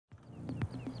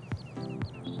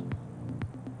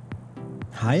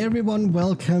Hi everyone,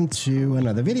 welcome to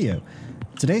another video.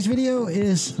 Today's video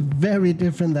is very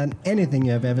different than anything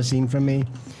you have ever seen from me.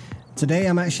 Today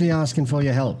I'm actually asking for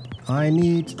your help. I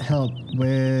need help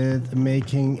with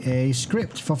making a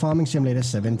script for Farming Simulator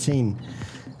 17.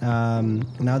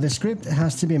 Now the script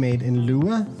has to be made in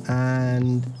Lua,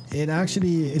 and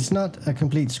it's not a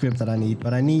complete script that I need,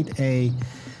 but I need a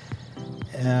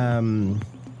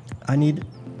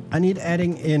I need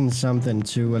adding in something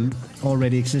to an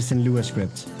already existing Lua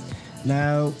script.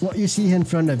 Now, what you see here in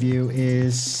front of you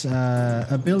is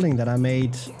a building that I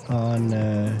made on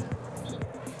a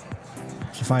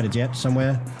fighter jet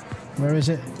somewhere. Where is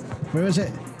it? Where is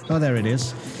it? Oh, there it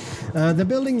is. The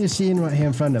building you're seeing right here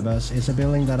in front of us is a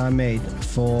building that I made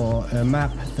for a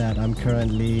map that I'm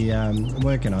currently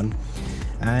working on.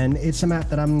 And it's a map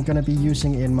that I'm going to be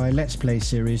using in my Let's Play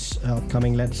series,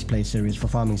 upcoming Let's Play series for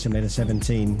Farming Simulator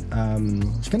 17.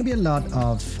 It's going to be a lot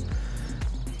of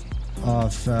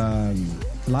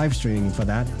live streaming for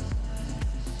that.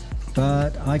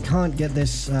 But I can't get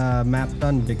this map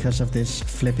done because of this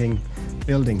flipping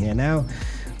building here. Now,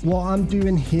 what I'm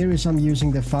doing here is I'm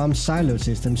using the farm silo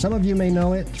system. Some of you may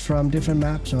know it from different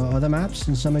maps or other maps,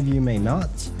 and some of you may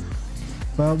not.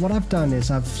 But what I've done is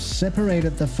I've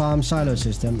separated the farm silo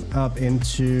system up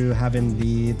into having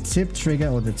the tip trigger,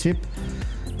 or the tip,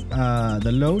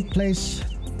 the load place,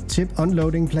 tip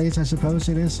unloading place I suppose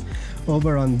it is,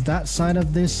 over on that side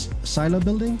of this silo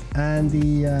building, and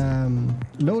the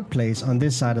load place on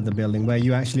this side of the building, where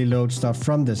you actually load stuff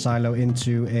from the silo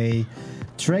into a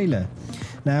trailer.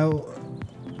 Now,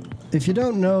 if you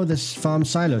don't know this farm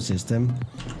silo system,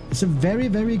 it's a very,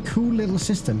 very cool little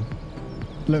system.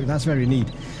 Look, that's very neat.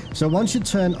 So once you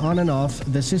turn on and off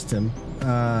the system,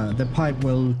 the pipe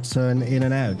will turn in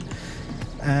and out.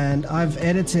 And I've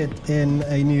edited in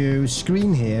a new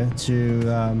screen here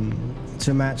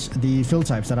to match the fill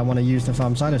types that I want to use the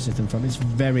farm silo system from. It's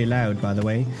very loud, by the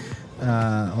way,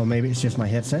 or maybe it's just my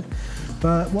headset.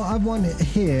 But what I want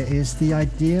here is the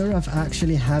idea of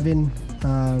actually having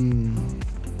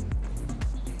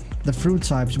the fruit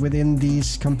types within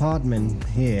these compartments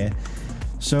here.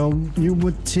 So you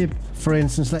would tip, for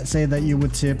instance, let's say that you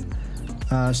would tip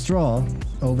straw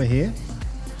over here.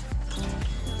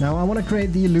 Now I want to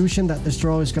create the illusion that the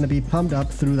straw is going to be pumped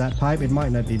up through that pipe. It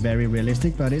might not be very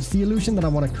realistic, but it's the illusion that I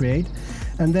want to create.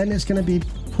 And then it's going to be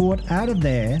poured out of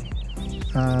there.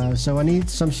 So I need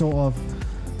some sort of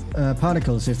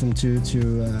particle system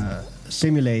to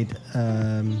simulate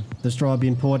the straw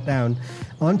being poured down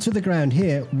onto the ground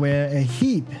here, where a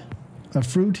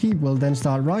fruit heap will then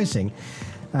start rising.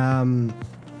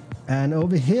 And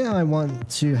over here I want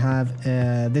to have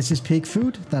this is pig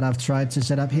food that I've tried to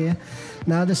set up here.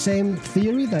 Now the same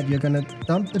theory, that you're gonna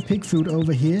dump the pig food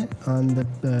over here on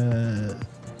the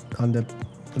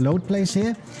load place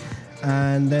here,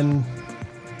 and then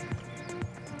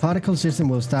particle system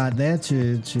will start there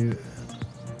to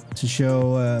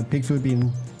show pig food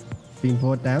being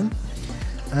poured down,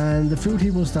 and the fruit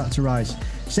heap will start to rise.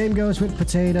 Same goes with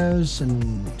potatoes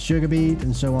and sugar beet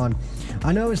and so on.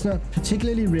 I know it's not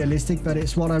particularly realistic, but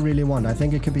it's what I really want. I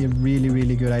think it could be a really,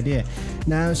 really good idea.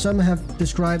 Now, some have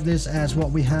described this as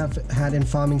what we have had in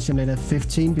Farming Simulator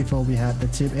 15 before we had the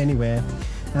tip anywhere.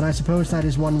 And I suppose that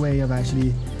is one way of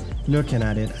actually looking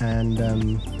at it. And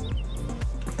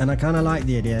I kind of like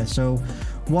the idea. So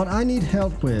what I need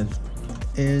help with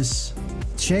is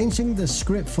changing the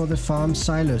script for the farm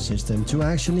silo system to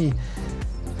actually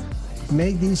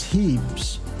make these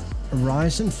heaps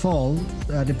rise and fall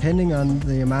depending on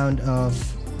the amount of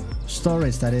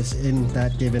storage that is in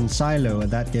that given silo or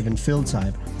that given fill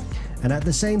type. And at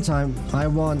the same time, I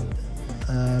want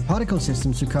particle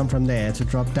systems to come from there to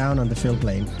drop down on the fill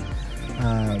plane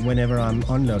whenever I'm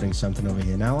unloading something over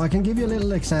here. Now I can give you a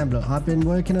little example. I've been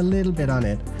working a little bit on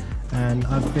it, and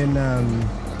I've been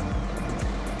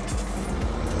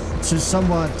to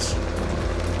somewhat,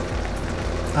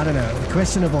 I don't know,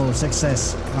 questionable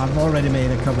success. I've already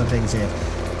made a couple of things here.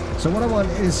 So what I want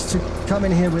is to come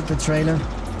in here with the trailer,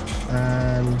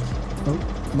 and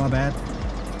oh, my bad.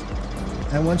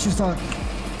 And once you start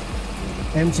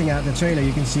emptying out the trailer,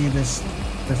 you can see the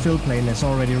fill plane is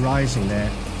already rising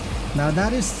there. Now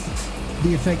that is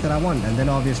the effect that I want, and then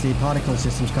obviously particle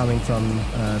systems coming from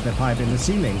the pipe in the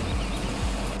ceiling.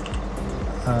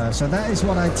 So that is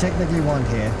what I technically want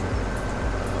here.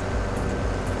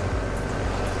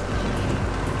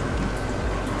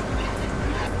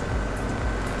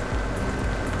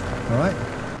 Alright,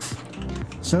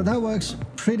 so that works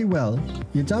pretty well.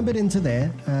 You dump it into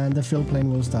there and the fill plane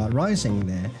will start rising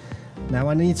there. Now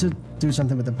I need to do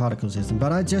something with the particle system,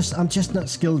 but I'm just not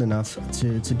skilled enough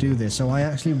to do this, so I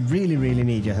actually really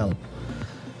need your help.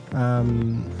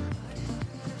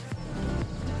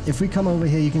 If we come over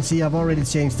here, you can see I've already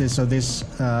changed this, so this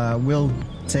will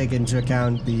take into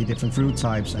account the different fruit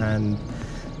types and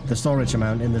the storage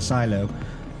amount in the silo.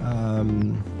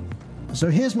 So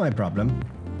here's my problem.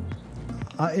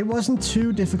 It wasn't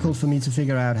too difficult for me to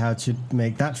figure out how to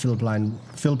make that fill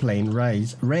plane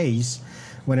raise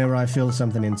whenever I fill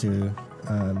something into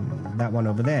that one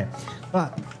over there.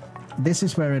 But this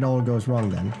is where it all goes wrong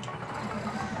then.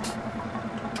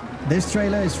 This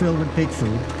trailer is filled with pig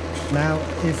food. Now,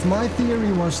 if my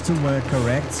theory was to work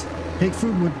correct, pig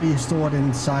food would be stored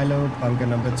in silo bunker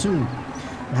number 2.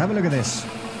 Have a look at this.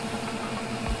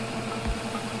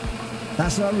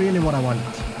 That's not really what I want.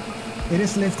 It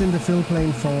is lifting the fill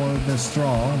plane for the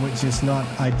straw, which is not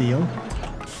ideal.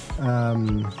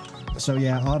 So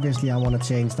yeah, obviously I want to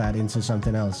change that into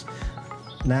something else.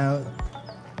 Now,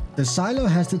 the silo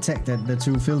has detected the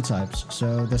 2 fill types,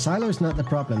 so the silo is not the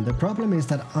problem. The problem is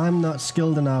that I'm not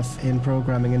skilled enough in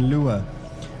programming in Lua.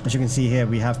 As you can see here,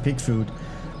 we have pig food.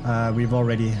 We've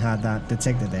already had that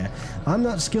detected there. I'm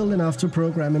not skilled enough to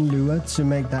program in Lua to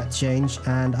make that change,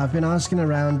 and I've been asking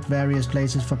around various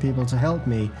places for people to help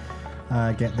me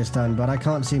get this done, but I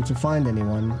can't seem to find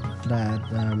anyone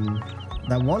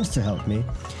that wants to help me.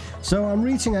 So I'm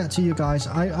reaching out to you guys.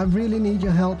 I really need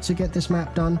your help to get this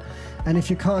map done, and if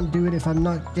you can't do it, if I'm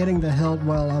not getting the help,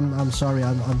 well, I'm sorry.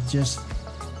 I'm just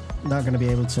not going to be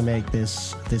able to make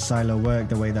this silo work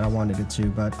the way that I wanted it to,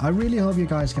 but I really hope you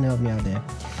guys can help me out there.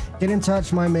 Get in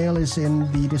touch. My mail is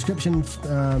in the description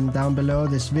down below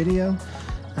this video,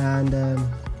 and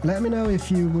let me know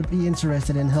if you would be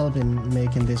interested in helping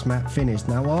making this map finished.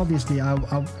 Now, obviously,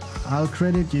 I'll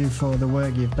credit you for the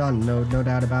work you've done, no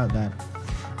doubt about that.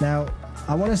 Now,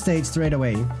 I want to state straight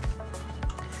away,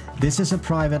 this is a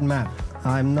private map.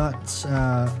 I'm not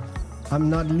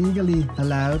legally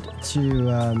allowed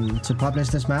to publish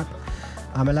this map.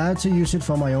 I'm allowed to use it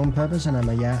for my own purpose, and I'm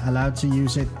allowed to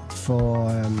use it for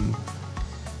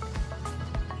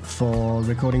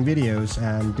recording videos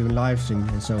and doing live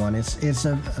streams and so on. It's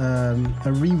a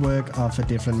rework of a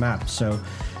different map, so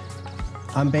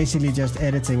I'm basically just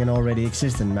editing an already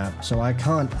existing map, so I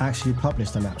can't actually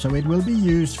publish the map. So it will be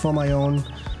used for my own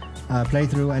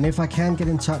playthrough, and if I can get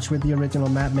in touch with the original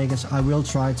map makers, I will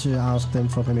try to ask them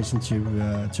for permission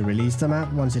to release the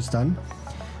map once it's done,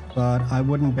 but I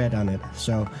wouldn't bet on it.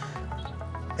 So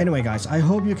anyway, guys, I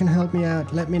hope you can help me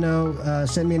out. Let me know,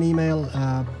 send me an email,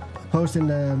 post in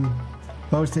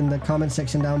the comment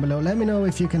section down below. Let me know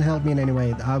if you can help me in any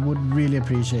way. I would really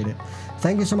appreciate it.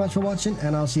 Thank you so much for watching,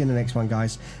 and I'll see you in the next one,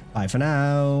 guys. Bye for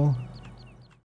now.